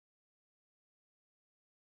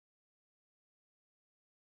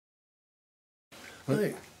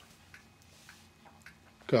Hey.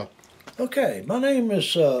 Go. Okay, my name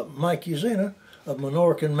is Mike Uzina of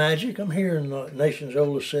Menorcan Magic. I'm here in the nation's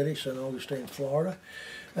oldest city, St. Augustine, Florida.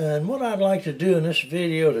 And what I'd like to do in this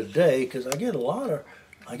video today, because I get a lot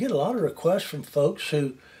of requests from folks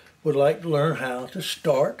who would like to learn how to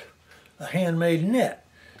start a handmade net.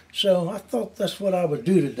 So I thought that's what I would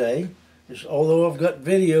do today. Although I've got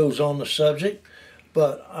videos on the subject,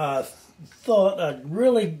 but I thought I'd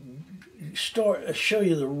really show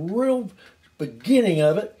you the real beginning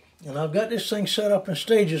of it. And I've got this thing set up in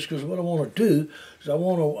stages because what I want to do is I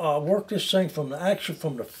want to work this thing from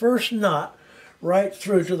the first knot right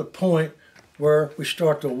through to the point where we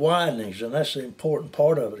start the widenings, and that's the important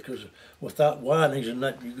part of it, because without widenings and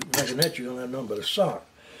net, you're going to have nothing but a sock.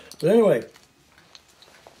 But anyway,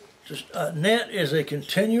 a net is a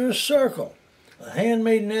continuous circle. A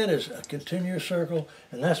handmade net is a continuous circle,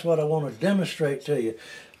 and that's what I want to demonstrate to you.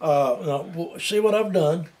 Now, see what I've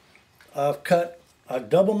done. I've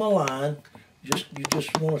doubled my line. You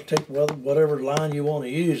just want to take whatever line you want to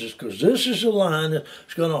use, because this is the line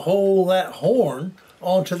that's going to hold that horn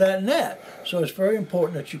onto that net. So it's very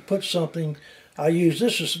important that you put something. I use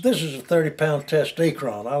this is a 30-pound test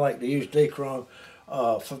Dacron. I like to use Dacron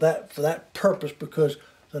for that purpose, because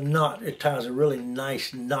the knot, it ties a really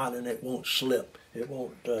nice knot and it won't slip. It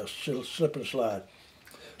won't slip and slide.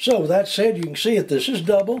 So with that said, you can see that this is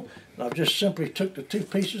double, and I've just simply took the two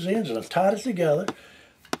pieces ends and I've tied it together.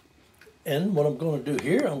 And what I'm going to do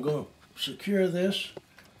here, I'm going to secure this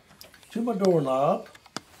to my doorknob,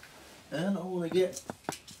 and I'm going to get,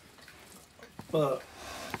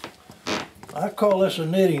 I call this a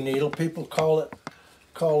knitting needle. People call it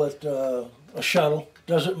a shuttle.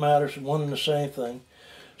 Doesn't matter, it's one and the same thing.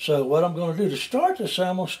 So what I'm going to do to start this,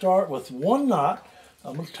 I'm going to start with one knot.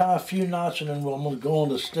 I'm going to tie a few knots, and then I'm going to go on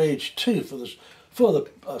to stage 2 for the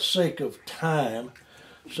sake of time.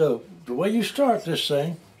 So the way you start this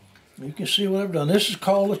thing, you can see what I've done. This is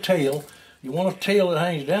called a tail. You want a tail that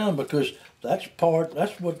hangs down, because that's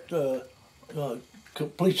what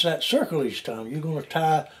completes that circle each time. You're going to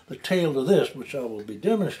tie the tail to this, which I will be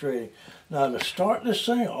demonstrating. Now to start this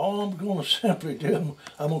thing, all I'm going to simply do,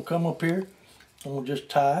 I'm going to come up here, I'm going to just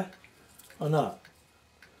tie a knot.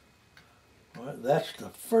 All right, that's the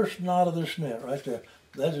first knot of this net right there.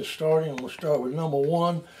 That is starting. I'm going to start with number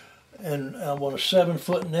 1, and when a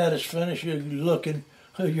 7-foot net is finished, you're looking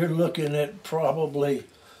at probably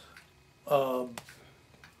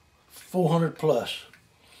 400 plus.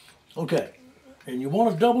 Okay, and you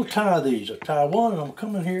want to double tie these. I tie one, and I'm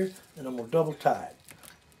coming here, and I'm going to double tie it.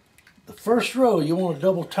 The first row, you want to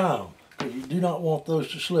double tie them, because you do not want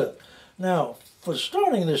those to slip. Now, for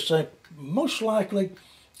starting this thing, most likely,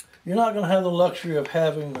 you're not going to have the luxury of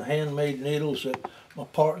having the handmade needles that my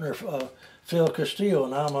partner, Phil Castillo,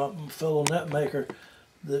 and I'm a fellow net maker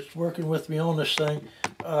that's working with me on this thing.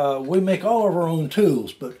 We make all of our own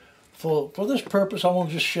tools, but for this purpose, I want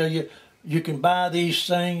to just show you. You can buy these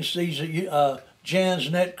things. These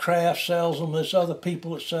Jan's Net Craft sells them. There's other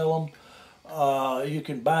people that sell them. You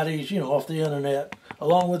can buy these, off the internet,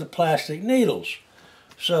 along with the plastic needles.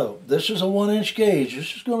 So this is a 1-inch gauge.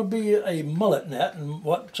 This is going to be a mullet net, and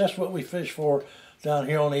that's what we fish for down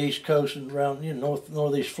here on the East Coast and around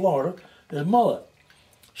northeast Florida is mullet.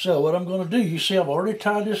 So what I'm going to do, you see I've already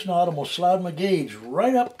tied this knot. I'm going to slide my gauge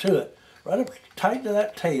right up to it, right up tight to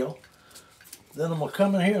that tail. Then I'm going to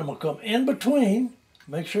come in here and I'm going to come in between.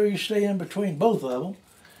 Make sure you stay in between both of them.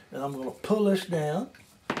 And I'm going to pull this down.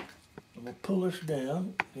 I'm going to pull this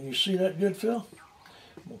down. Can you see that good, Phil?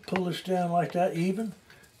 I'm going to pull this down like that, even.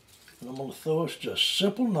 And I'm going to throw us just a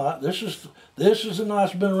simple knot. This is the knot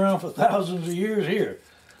that's been around for thousands of years here.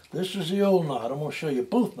 This is the old knot. I'm going to show you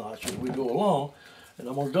both knots as we go along. And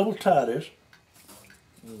I'm going to double tie this.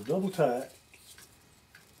 I'm going to double tie it.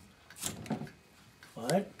 All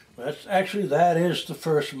right. That is the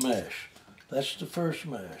first mesh. That's the first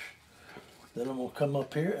mesh. Then I'm going to come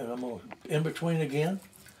up here, and I'm going to in between again.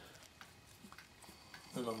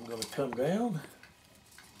 And I'm going to come down.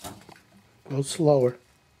 Go slower.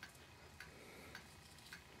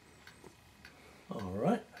 All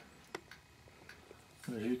right.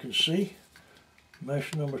 As you can see,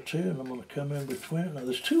 mesh number 2, and I'm going to come in between it. Now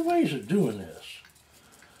there's 2 ways of doing this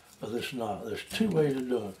knot. There's 2 ways of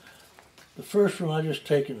doing it. The first one, I just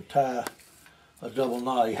take and tie a double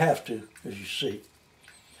knot. You have to, as you see.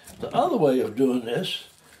 The other way of doing this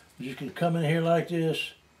is you can come in here like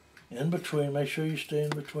this, in between. Make sure you stay in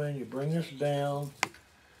between. You bring this down.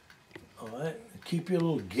 All right. Keep your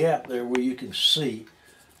little gap there where you can see.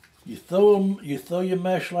 You throw your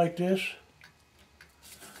mesh like this.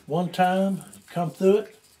 One time, come through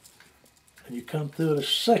it, and you come through it a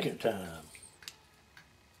second time.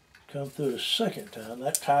 come through the second time.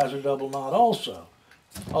 That ties a double knot also,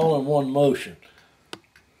 all in one motion.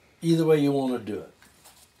 Either way you want to do it.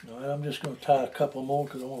 All right, I'm just going to tie a couple more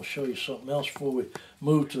because I want to show you something else before we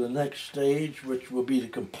move to the next stage, which will be the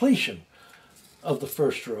completion of the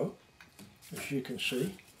first row. As you can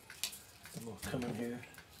see, I'm going to come in here.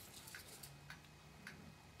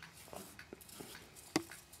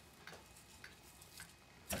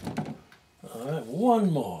 All right,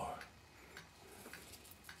 one more.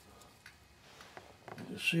 You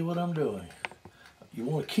can see what I'm doing. You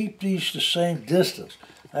want to keep these the same distance.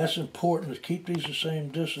 That's important, to keep these the same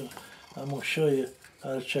distance. I'm going to show you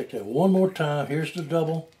how to check that one more time. Here's the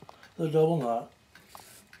double knot.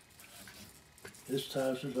 This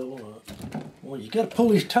ties the double knot. Well, you got to pull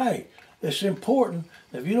these tight. It's important.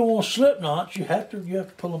 If you don't want slip knots, you have to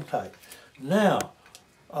pull them tight. Now,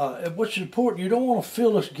 what's important, you don't want to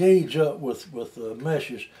fill this gauge up with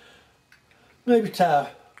meshes. Maybe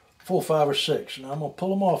tie 4, 5, or 6. Now I'm going to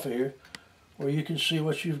pull them off of here where you can see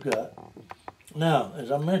what you've got. Now,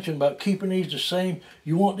 as I mentioned about keeping these the same,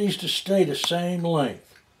 you want these to stay the same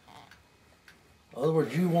length. In other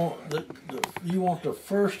words, you want the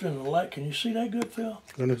first and the last. Can you see that good, Phil?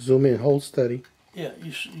 I'm going to zoom in. Hold steady. Yeah,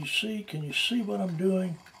 you see, can you see what I'm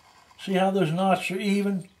doing? See how those knots are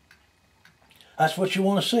even? That's what you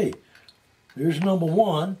want to see. Here's number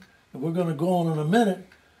 1, and we're going to go on in a minute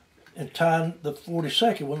and tie the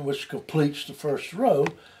 42nd one, which completes the first row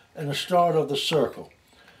and the start of the circle.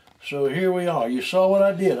 So here we are. You saw what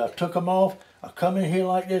I did. I took them off. I come in here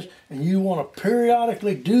like this, and you want to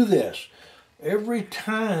periodically do this. Every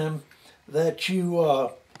time that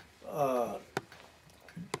you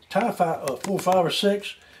tie 4, 5, or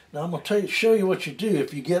 6, now I'm going to show you what you do.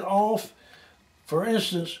 If you get off, for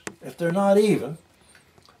instance, if they're not even,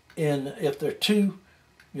 and if they're too,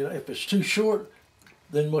 if it's too short,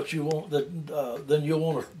 then what you want, then you'll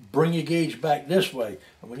want to bring your gauge back this way.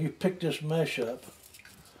 And when you pick this mesh up,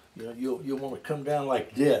 you'll want to come down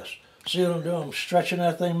like this. See what I'm doing? I'm stretching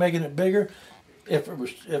that thing, making it bigger. If it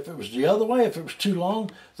was the other way, if it was too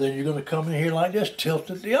long, then you're going to come in here like this, tilt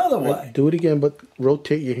it the other way. Do it again, but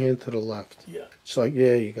rotate your hand to the left. Yeah. It's like,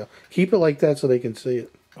 there you go. Keep it like that so they can see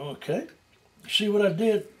it. Okay. See what I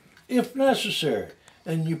did? If necessary,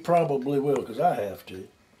 and you probably will, because I have to.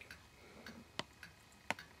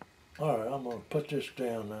 All right, I'm going to put this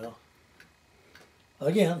down now.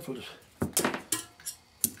 Again, for this.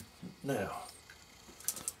 Now,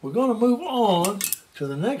 we're going to move on to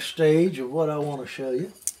the next stage of what I want to show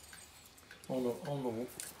you on the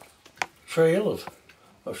trail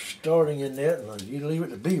of starting your net. And you leave it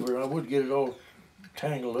to beaver, I would get it all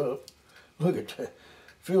tangled up. Look at that.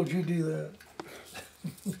 Phil, did you do that?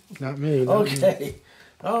 Not me. Okay.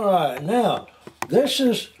 All right. Now, this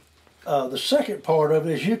is the second part of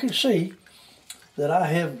it. As you can see, that I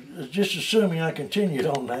have, just assuming I continued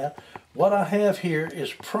on that, what I have here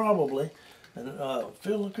is probably, and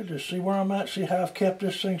Phil, look at this. See where I'm at? See how I've kept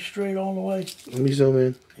this thing straight all the way? Let me zoom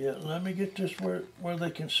in. Yeah, let me get this where they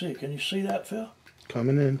can see. Can you see that, Phil?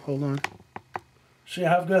 Coming in. Hold on. See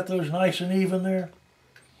how I've got those nice and even there?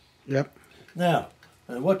 Yep. Now,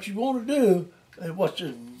 and what you want to do, and what's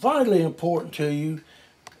vitally important to you,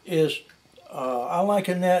 is I like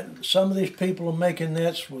a net. Some of these people are making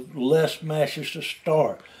nets with less meshes to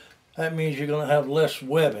start. That means you're going to have less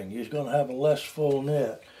webbing. You're going to have a less full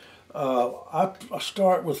net. I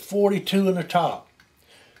start with 42 in the top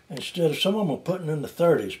instead of some of them are putting in the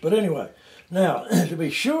 30s. But anyway, now to be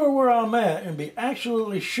sure where I'm at and be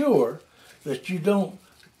absolutely sure that you don't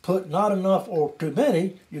put not enough or too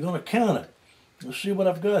many, you're going to count it. Let's see what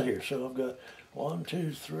I've got here. So I've got 1,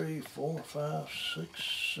 2, 3, 4, 5,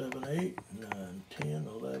 6, 7, 8, 9, 10,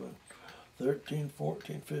 11, 13,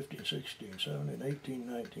 14, 15, 16, 17, 18,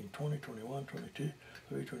 19, 20, 21, 22,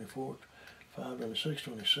 23, 24, 25, 26,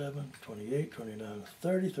 27, 28, 29,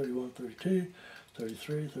 30, 31, 32,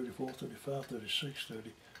 33, 34, 35, 36,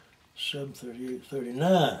 37, 38,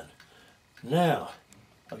 39. Now,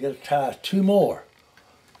 I've got to tie 2 more.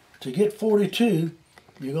 To get 42,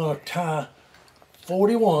 you're going to tie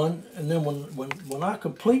 41, and then when I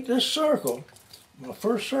complete this circle, my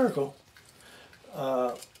first circle,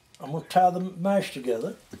 I'm going to tie the mesh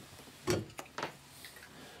together.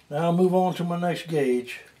 Now I'll move on to my next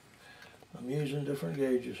gauge. I'm using different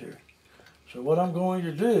gauges here. So what I'm going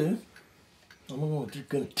to do, I'm going to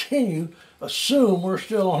continue, assume we're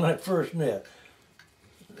still on that first net.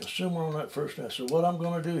 Assume we're on that first net. So what I'm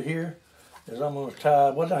going to do here is I'm going to tie,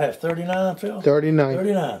 what did I have, 39, Phil? 39.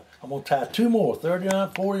 39. I'm going to tie 2 more,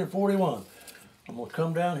 39, 40, and 41. I'm going to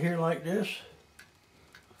come down here like this.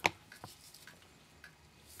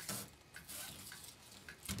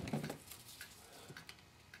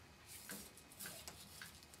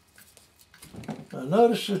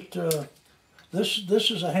 notice that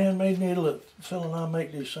this is a handmade needle that Phil and I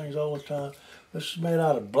make these things all the time. This is made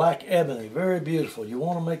out of black ebony, very beautiful. You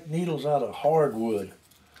want to make needles out of hardwood.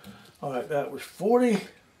 All right, that was 40.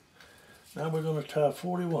 Now we're going to tie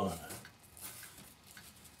 41.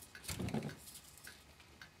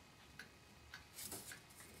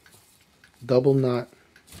 Double knot.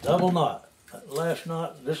 Double knot. That last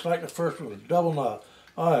knot, just like the first one, was double knot.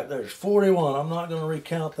 All right, there's 41. I'm not going to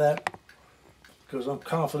recount that because I'm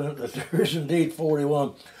confident that there is indeed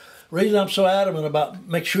 41. The reason I'm so adamant about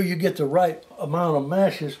make sure you get the right amount of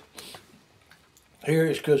meshes here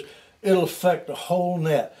is because it'll affect the whole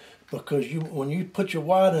net. Because when you put your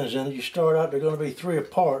widenings in it, you start out, they're going to be 3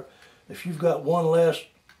 apart. If you've got one less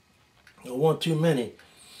or one too many,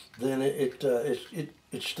 then it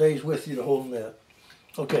stays with you the whole net.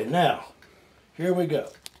 Okay, now, here we go.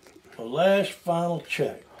 The last final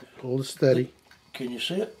check. Hold it steady. Can you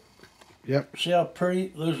see it? Yep. See how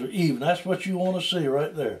pretty? Those are even. That's what you want to see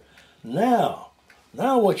right there. Now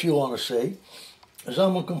what you want to see is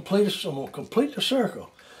I'm going to complete the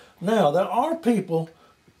circle. Now, there are people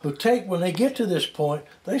who take, when they get to this point,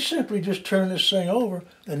 they simply just turn this thing over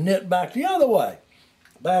and knit back the other way.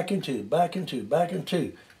 Back and two, back and two, back and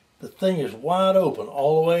two. The thing is wide open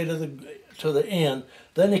all the way to the end.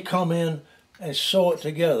 Then they come in and sew it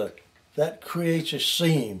together. That creates a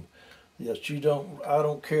seam. Yes, I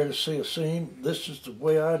don't care to see a seam. This is the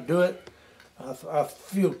way I do it. I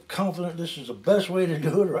feel confident this is the best way to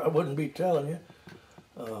do it, or I wouldn't be telling you.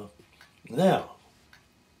 Now,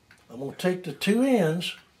 I'm going to take the two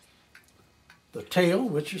ends, the tail,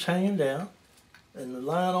 which is hanging down, and the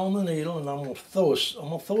line on the needle, and I'm going to throw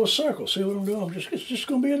a circle. See what I'm doing? It's just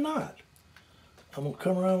going to be a knot. I'm going to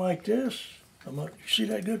come around like this. You see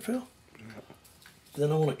that good, Phil?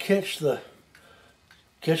 Then I'm going to catch the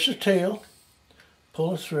tail,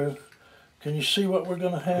 pull it through. Can you see what we're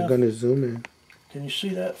going to have? I'm going to zoom in. Can you see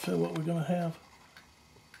that, Phil, what we're going to have?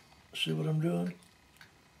 See what I'm doing?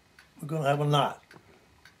 We're going to have a knot.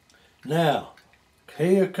 Now,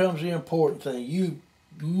 here comes the important thing. You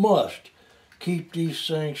must keep these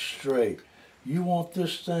things straight. You want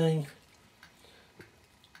this thing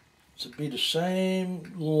to be the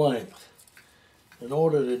same length. In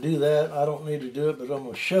order to do that, I don't need to do it, but I'm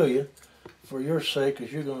going to show you for your sake,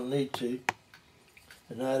 because you're going to need to.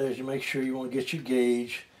 And that is, you make sure you want to get your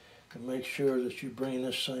gauge and make sure that you're bringing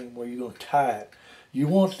this thing where you're going to tie it. You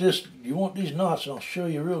want these knots, and I'll show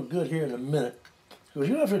you real good here in a minute. Because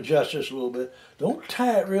you have to adjust this a little bit. Don't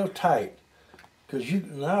tie it real tight. Because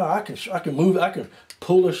now I can move, I can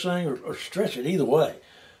pull this thing or stretch it either way.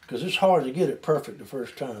 Because it's hard to get it perfect the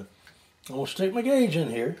first time. I'm going to stick my gauge in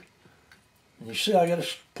here. And you see I got to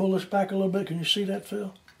pull this back a little bit. Can you see that,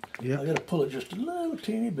 Phil? Yeah. I got to pull it just a little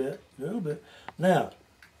teeny bit, a little bit. Now,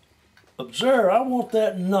 observe, I want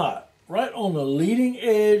that knot right on the leading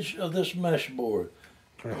edge of this mesh board.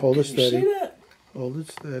 All right, hold it steady. Can you see that? Hold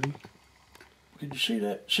it steady. Can you see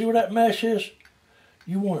that? See where that mesh is?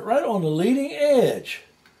 You want it right on the leading edge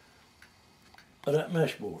of that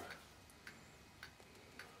mesh board.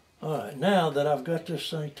 All right, now that I've got this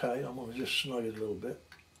thing tight, I'm going to just snug it a little bit.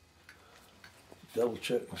 Double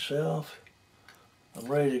check myself. I'm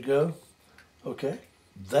ready to go. Okay,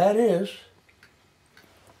 that is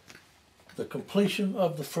the completion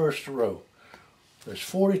of the first row. There's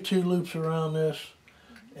 42 loops around this,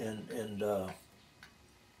 and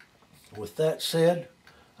with that said,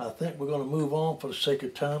 I think we're going to move on for the sake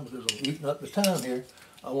of time because I'm eating up the time here.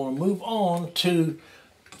 I want to move on to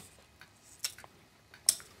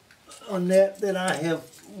a net that I have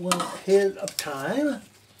went ahead of time,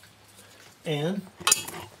 and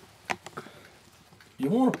you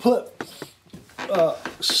want to put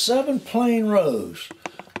 7 plain rows.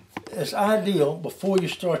 It's ideal before you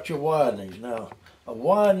start your widenings. Now, a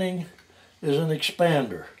widening is an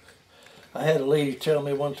expander. I had a lady tell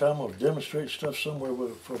me one time, I was demonstrating stuff somewhere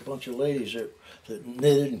for a bunch of ladies that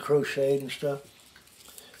knitted and crocheted and stuff.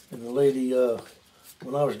 And the lady,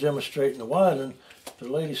 when I was demonstrating the widening, the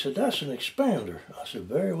lady said, "That's an expander." I said,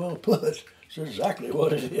 "Very well put. That's exactly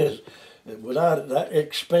what it is. Without it, that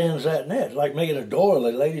expands that net. It's like making a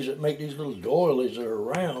doily. Ladies that make these little doilies that are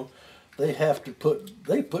round, they put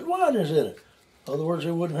widenings in it. In other words,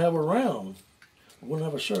 they wouldn't have a round, wouldn't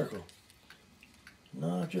have a circle.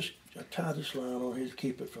 No, I tie this line on here to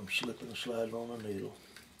keep it from slipping and sliding on the needle.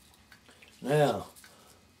 Now,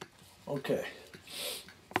 okay,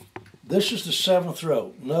 this is the 7th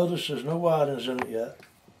row. Notice there's no widenings in it yet,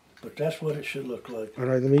 but that's what it should look like. All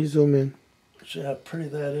right, let me zoom in. See how pretty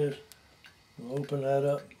that is? I'll open that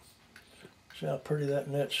up. See how pretty that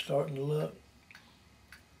net's starting to look?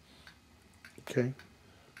 Okay.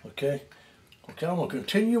 Okay. Okay, I'm going to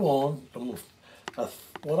continue on.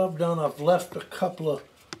 What I've done, I've left a couple of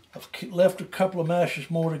meshes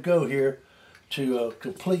more to go here to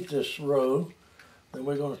complete this row. Then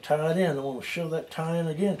we're going to tie it in. I want to show that tie-in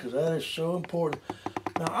again because that is so important.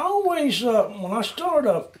 Now, I always, when I start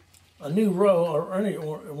a new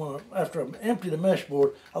row, after I empty the mesh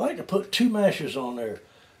board, I like to put 2 meshes on there.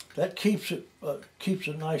 That keeps it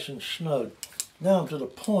nice and snug. Now I'm to the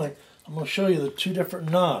point. I'm going to show you the 2 different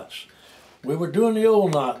knots. We were doing the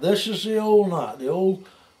old knot. This is the old knot, the old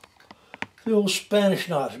Spanish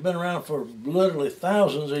knot. It's been around for literally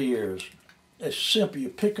thousands of years. It's simple. You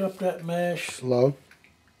pick up that mesh. Slow.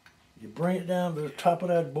 You bring it down to the top of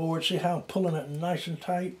that board. See how I'm pulling it nice and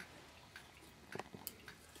tight?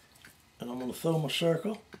 And I'm going to throw my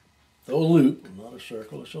circle. Throw a loop. Not a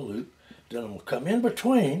circle, it's a loop. Then I'm going to come in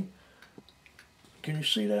between. Can you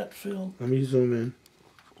see that, Phil? Let me zoom in.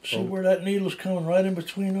 See where that needle's coming right in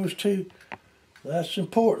between those 2? That's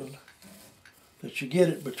important that you get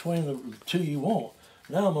it between the 2 you want.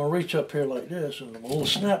 Now I'm going to reach up here like this and I'm going to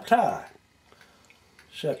snap tie.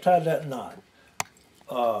 See, I tied that knot.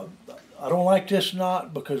 I don't like this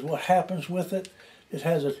knot because what happens with it, it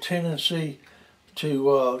has a tendency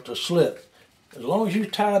to slip. As long as you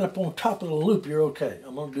tie it up on top of the loop, you're okay.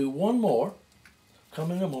 I'm going to do one more. Come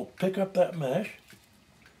in, I'm going to pick up that mesh.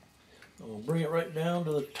 I'm going to bring it right down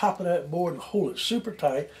to the top of that board and hold it super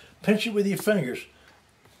tight. Pinch it with your fingers.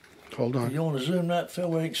 Hold on. You want to zoom that, Phil,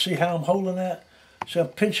 where you can see how I'm holding that? See, I'm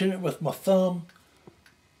pinching it with my thumb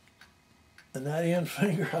and that end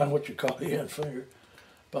finger. I don't know what you call the end finger.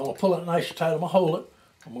 But I'm going to pull it nice and tight. I'm going to hold it.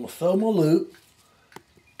 I'm going to throw my loop.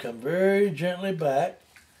 Come very gently back.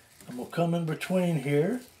 I'm going to come in between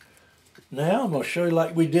here. Now I'm going to show you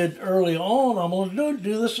like we did early on. I'm going to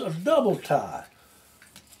do this a double tie.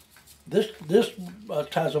 This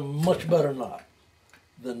ties a much better knot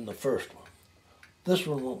than the first one. This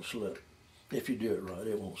one won't slip. If you do it right,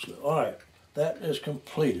 it won't slip. All right, that is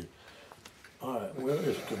completed. All right, well,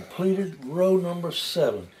 it's completed row number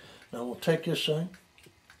 7. Now I'm going to take this thing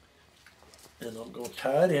and I'm going to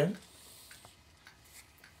tie it in.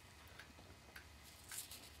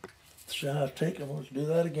 See how I take it? I'm going to do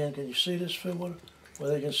that again. Can you see this, Phil? Where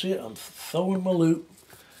they can see it? I'm throwing my loop.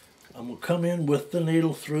 I'm going to come in with the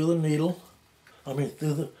needle through the needle. I mean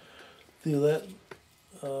through that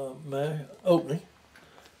opening.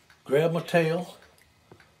 Grab my tail.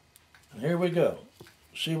 And here we go.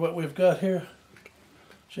 See what we've got here?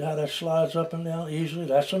 See how that slides up and down easily?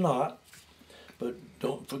 That's a knot. But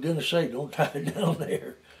don't, for goodness sake, don't tie it down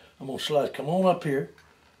there. I'm going to slide. Come on up here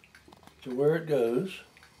to where it goes.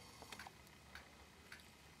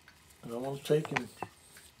 And I want to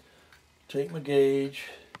take my gauge.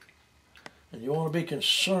 And you want to be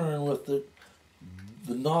concerned with the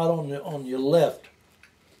knot on your left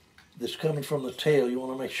that's coming from the tail. You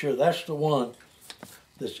want to make sure that's the one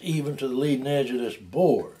that's even to the leading edge of this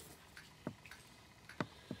board.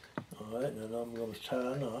 All right, and I'm going to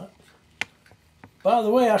tie a knot. By the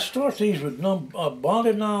way, I start these with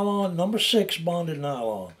bonded nylon, number 6 bonded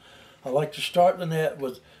nylon. I like to start the net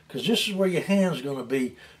with, because this is where your hand's going to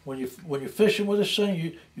be. When you're fishing with this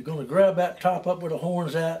thing, you're going to grab that top up where the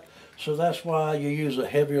horn's at. So that's why you use a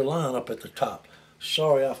heavier line up at the top.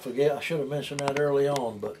 Sorry, I forget. I should have mentioned that early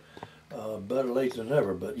on, but better late than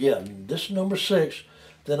never. But yeah, this is number 6.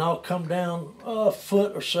 Then I'll come down a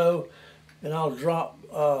foot or so, and I'll drop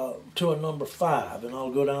to a number 5, and I'll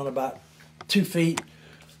go down about 2 feet,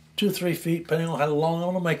 2 or 3 feet, depending on how long I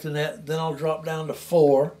want to make the net. Then I'll drop down to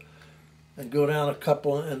 4, and go down a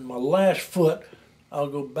couple. And my last foot, I'll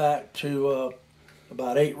go back to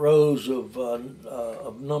about 8 rows of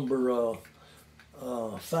number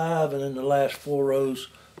 5, and then the last 4 rows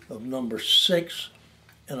of number 6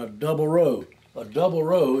 in a double row. A double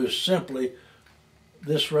row is simply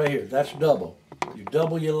this right here. That's double. You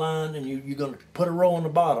double your line, and you're going to put a row on the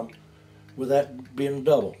bottom with that being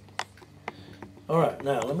double. All right,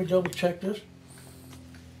 now let me double check this.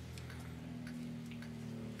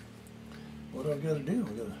 What I've got to do,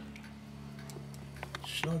 I've got to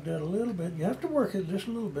snug that a little bit. You have to work it just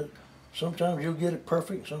a little bit. Sometimes you'll get it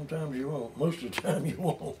perfect, sometimes you won't. Most of the time you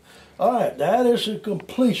won't. All right, that is the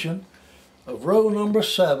completion of row number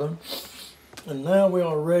 7. And now we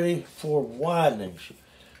are ready for widenings.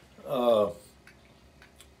 I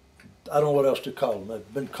don't know what else to call them.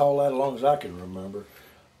 They've been called that as long as I can remember.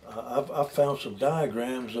 I've found some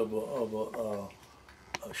diagrams of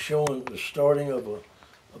showing the starting of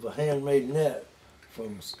a handmade net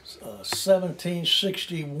from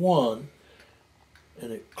 1761,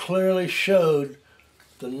 and it clearly showed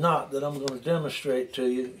the knot that I'm going to demonstrate to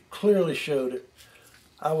you. It clearly showed it.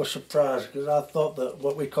 I was surprised because I thought that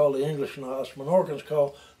what we call the English knot, us Menorcans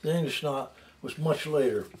call the English knot, was much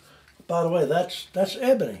later. By the way, that's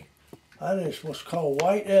ebony. That is what's called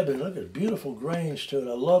white ebony. Look at beautiful grains to it.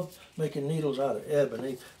 I love making needles out of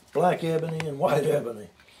ebony, black ebony and white ebony.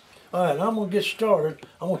 All right, I'm gonna get started.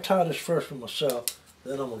 I'm gonna tie this first for myself.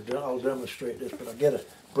 Then I'll demonstrate this, but I gotta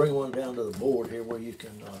bring one down to the board here where you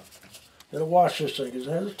can. Gotta watch this thing because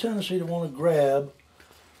it has a tendency to want to grab.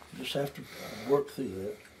 You just have to work through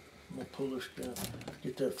that. I'm gonna pull this down,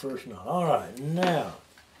 get that first knot. All right, now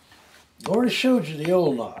I already showed you the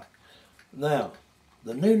old knot. Now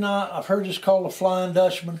the new knot, I've heard this called a Flying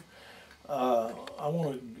Dutchman. I'm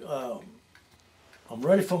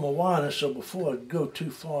ready for my winding, so before I go too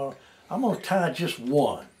far, I'm gonna tie just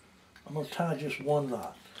one. I'm gonna tie just one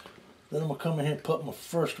knot. Then I'm gonna come in here and put my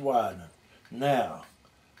first widening. Now,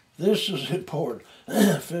 this is important.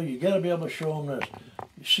 Phil, you gotta be able to show them this.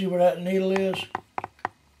 You see where that needle is?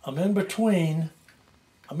 I'm in between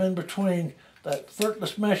that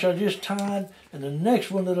footless mesh I just tied and the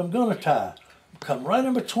next one that I'm gonna tie. Come right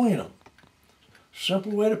in between them.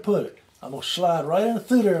 Simple way to put it. I'm gonna slide right in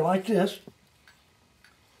through there like this.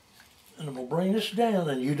 And I'm gonna bring this down,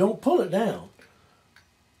 and you don't pull it down.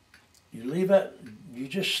 You leave that, you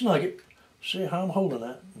just snug it. See how I'm holding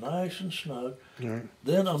that? Nice and snug. Right.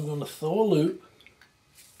 Then I'm gonna throw a loop,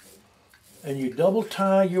 and you double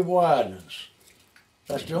tie your widenings.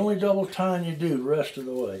 That's the only double tying you do the rest of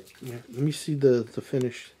the way. Yeah. Let me see the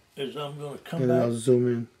finish. Is I'm gonna come and back. And I'll zoom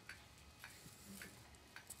in.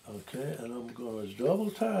 Okay, and I'm gonna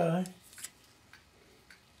double tie.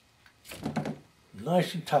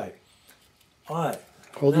 Nice and tight. All right.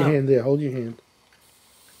 Hold your hand there. Hold your hand.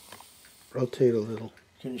 Rotate a little.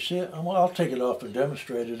 Can you see it? I'll take it off and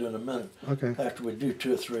demonstrate it in a minute. Okay. After we do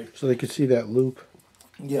 2 or 3. So they can see that loop.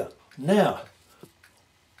 Yeah. Now,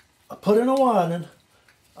 I put in a widening.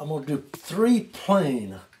 I'm going to do 3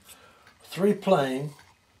 plain. 3 plain.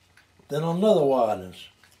 Then another widenings.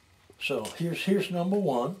 So here's number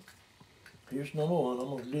 1. Here's number 1. I'm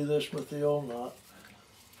going to do this with the old knot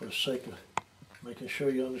for the sake of making sure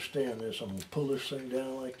you understand this. I'm going to pull this thing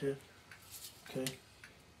down like this. Okay.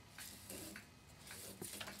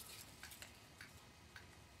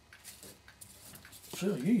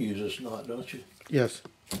 Phil, you use this knot, don't you? Yes.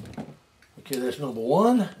 Okay, that's number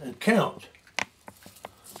 1, and count.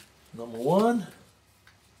 Number 1.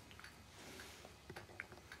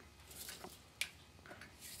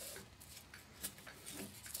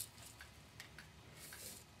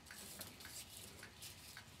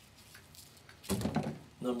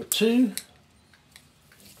 Number 2.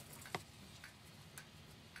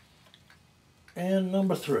 And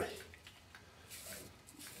number 3.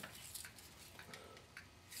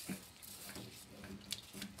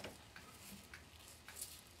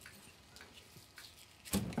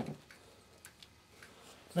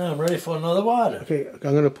 Now I'm ready for another widening. Okay, I'm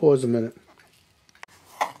going to pause a minute.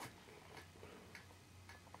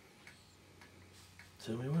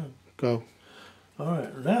 Tell me when. Go. All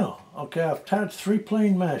right, now, okay, I've tied 3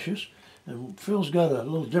 plain meshes, and Phil's got a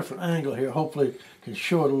little different angle here. Hopefully it can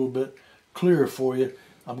show it a little bit clearer for you.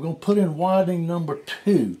 I'm going to put in widening number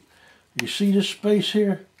 2. You see this space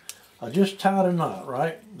here? I just tied a knot,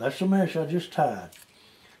 right? That's the mesh I just tied.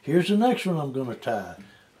 Here's the next one I'm going to tie.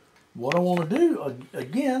 What I want to do,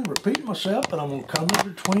 again, repeat myself, but I'm going to come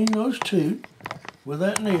in between those 2 with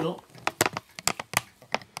that needle.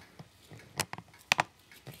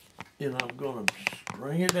 And I'm going to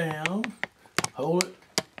bring it down, hold it.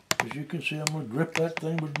 As you can see, I'm going to grip that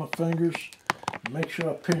thing with my fingers. Make sure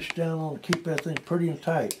I pinch down on it, keep that thing pretty and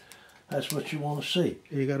tight. That's what you want to see.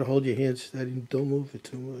 You got to hold your hand steady. Don't move it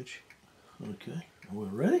too much. Okay, we're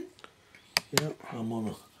ready. Yep. I'm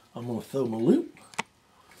gonna throw my loop.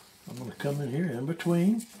 I'm gonna come in here in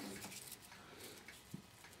between,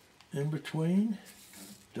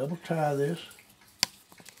 double tie this.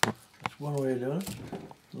 That's one way of doing it.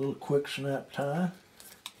 A little quick snap tie,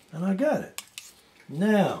 and I got it.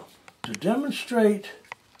 Now, to demonstrate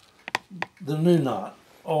the new knot,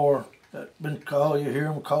 or that's been called, you hear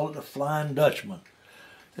them call it the Flying Dutchman.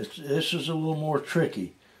 This is a little more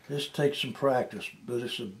tricky. This takes some practice, but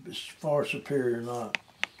it's far superior knot.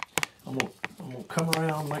 I'm gonna come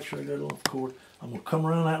around, make sure I got a little cord. I'm gonna come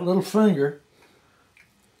around that little finger.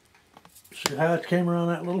 See how it came around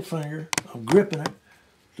that little finger? I'm gripping it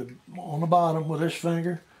on the bottom with this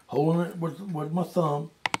finger, holding it with my thumb.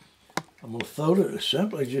 I'm gonna throw it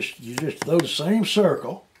simply you just throw the same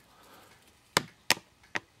circle.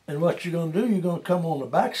 And what you're gonna do, you're gonna come on the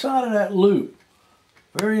back side of that loop.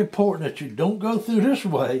 Very important that you don't go through this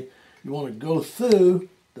way. You want to go through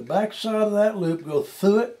the back side of that loop, go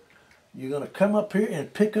through it, you're going to come up here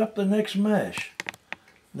and pick up the next mesh.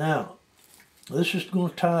 Now, this is going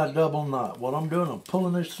to tie a double knot. What I'm doing, I'm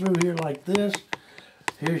pulling this through here like this.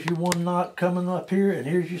 Here's your one knot coming up here, and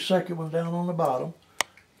here's your second one down on the bottom.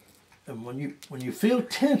 And when you feel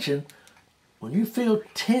tension,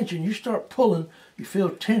 you start pulling, you feel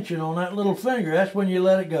tension on that little finger, that's when you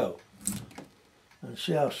let it go. And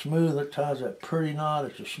see how smooth it ties that pretty knot.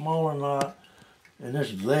 It's a smaller knot, and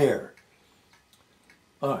it's there.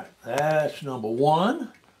 All right, that's number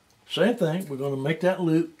one. Same thing, we're going to make that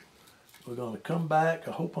loop. We're going to come back.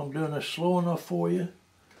 I hope I'm doing this slow enough for you.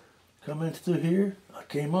 Come in through here. I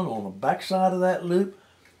came on the back side of that loop.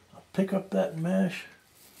 I pick up that mesh.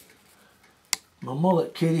 My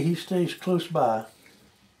mullet kitty, he stays close by.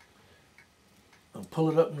 I'll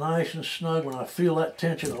pull it up nice and snug. When I feel that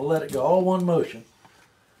tension, I'll let it go, all one motion.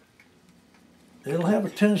 It'll have a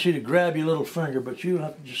tendency to grab your little finger, but you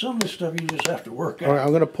have to, some of this stuff you just have to work out. All right, I'm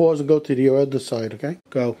going to pause and go to the other side, okay?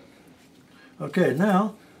 Go. Okay,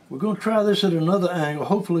 now we're going to try this at another angle.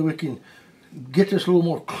 Hopefully we can get this a little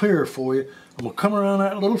more clear for you. I'm going to come around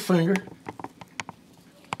that little finger,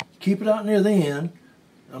 keep it out near the end.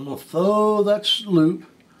 I'm going to throw that loop.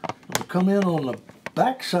 I'm going to come in on the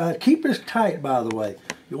back side. Keep this tight, by the way.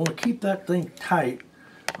 You want to keep that thing tight.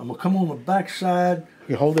 I'm going to come on the back side.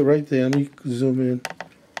 You hold it right there and you can zoom in.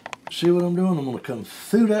 See what I'm doing? I'm going to come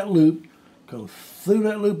through that loop. Come through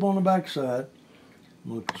that loop on the back side.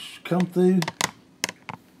 I'm going to come through.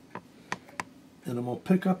 And I'm going to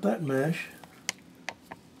pick up that mesh.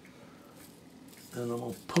 And I'm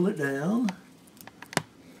going to pull it down.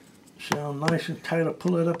 See how nice and tight I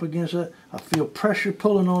pull it up against that? I feel pressure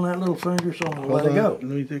pulling on that little finger, so I'm going to let it go. Let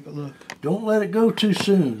me take a look. Don't let it go too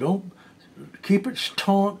soon. Don't keep it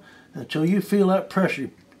taut until you feel that pressure.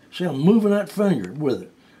 See, I'm moving that finger with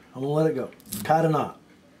it. I'm going to let it go. Tie the knot.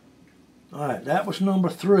 All right, that was number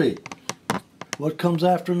 3. What comes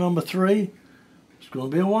after number 3? It's going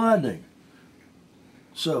to be a widening.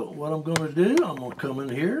 So what I'm going to do, I'm going to come in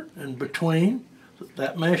here in between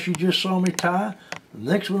that mesh you just saw me tie. The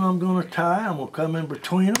next one I'm going to tie, I'm going to come in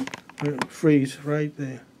between them. Freeze right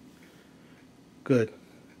there. Good.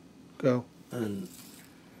 Go. And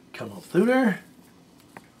come up through there.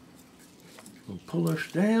 And pull this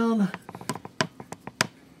down.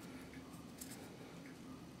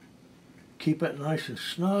 Keep it nice and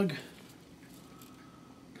snug.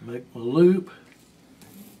 Make my loop.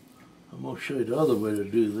 I'm going to show you the other way to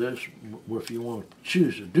do this, if you want to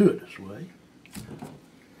choose to do it this way.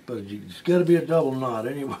 But it's got to be a double knot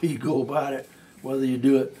any way you go about it, whether you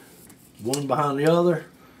do it one behind the other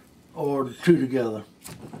or the two together.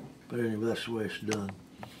 But anyway, that's the way it's done.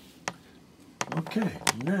 Okay,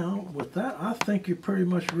 now with that, I think you're pretty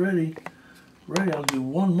much ready. I'll do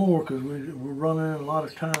one more because we're running a lot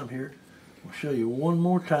of time here. I'll show you one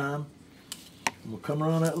more time. We'll come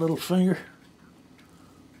around that little finger.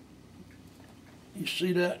 You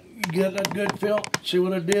see that? You get that good, Phil? See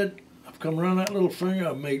what I did? I've come around that little finger.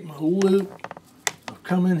 I make my loop. I've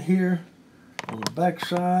come in here on the back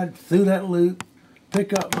side, through that loop,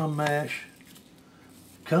 pick up my mesh,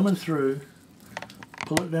 coming through,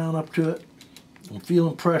 pull it down up to it. I'm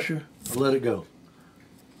feeling pressure. I let it go.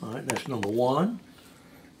 All right, that's number 1.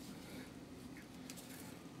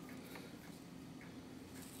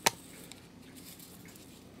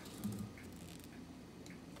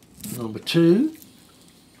 Number 2.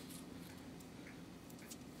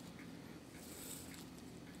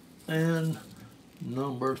 And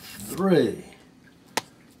number 3.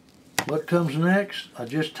 What comes next? I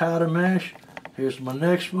just tied a mesh. Here's my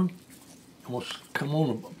next one. I'm going to come on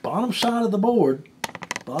the bottom side of the board.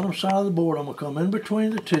 Bottom side of the board. I'm going to come in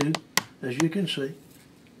between the two, as you can see.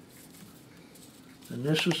 And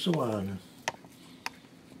this is the widening.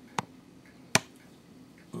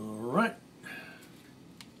 All right.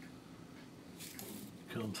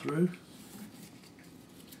 Come through.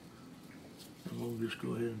 And we'll just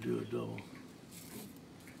go ahead and do a double.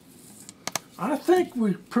 I think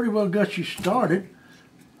we pretty well got you started.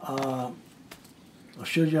 I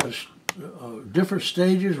showed you how to, different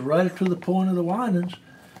stages right up to the point of the windings.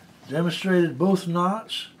 Demonstrated both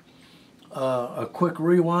knots. A quick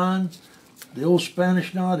rewind. The old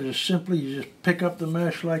Spanish knot is simply you just pick up the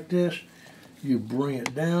mesh like this. You bring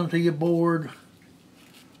it down to your board.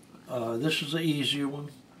 This is the easier one,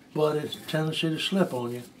 but it's a tendency to slip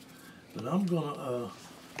on you. But I'm gonna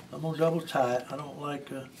double tie it. I don't like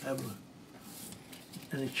having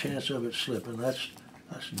any chance of it slipping. That's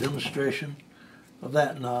a demonstration of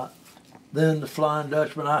that knot. Then the Flying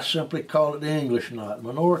Dutchman, I simply call it the English knot.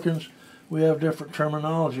 Menorcans, we have different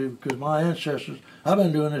terminology because my ancestors, I've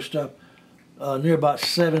been doing this stuff near about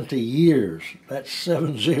 70 years. That's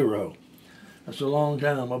 70. That's a long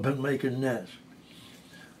time I've been making nets.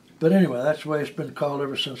 But anyway, that's the way it's been called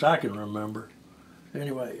ever since I can remember.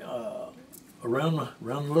 Anyway, around the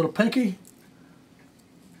little pinky,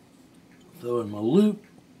 throw in my loop,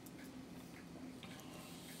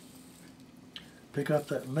 pick up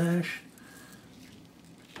that mesh,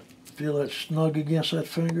 feel that snug against that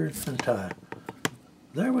finger, and tie.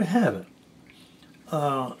 There we have it.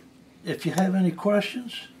 If you have any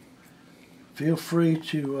questions, feel free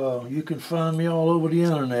to, you can find me all over the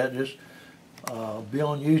internet. Just be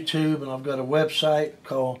on YouTube, and I've got a website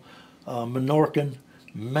called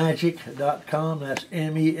menorcanmagic.com. That's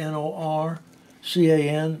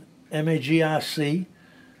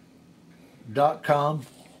menorcanmagic.com.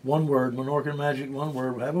 One word, Menorcan Magic, one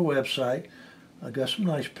word. We have a website. I got some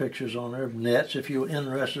nice pictures on there of nets. If you're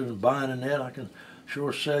interested in buying a net, I can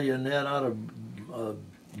sure sell you a net out of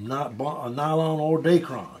nylon or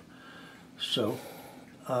Dacron. So,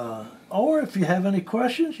 or if you have any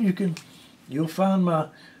questions, you'll find my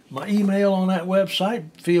email on that website.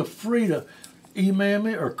 Feel free to email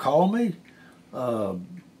me or call me,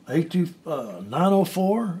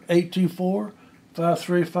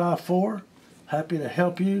 904-824-5354. Happy to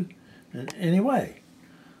help you in any way.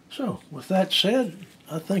 So, with that said,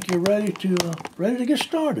 I think you're ready to get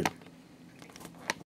started.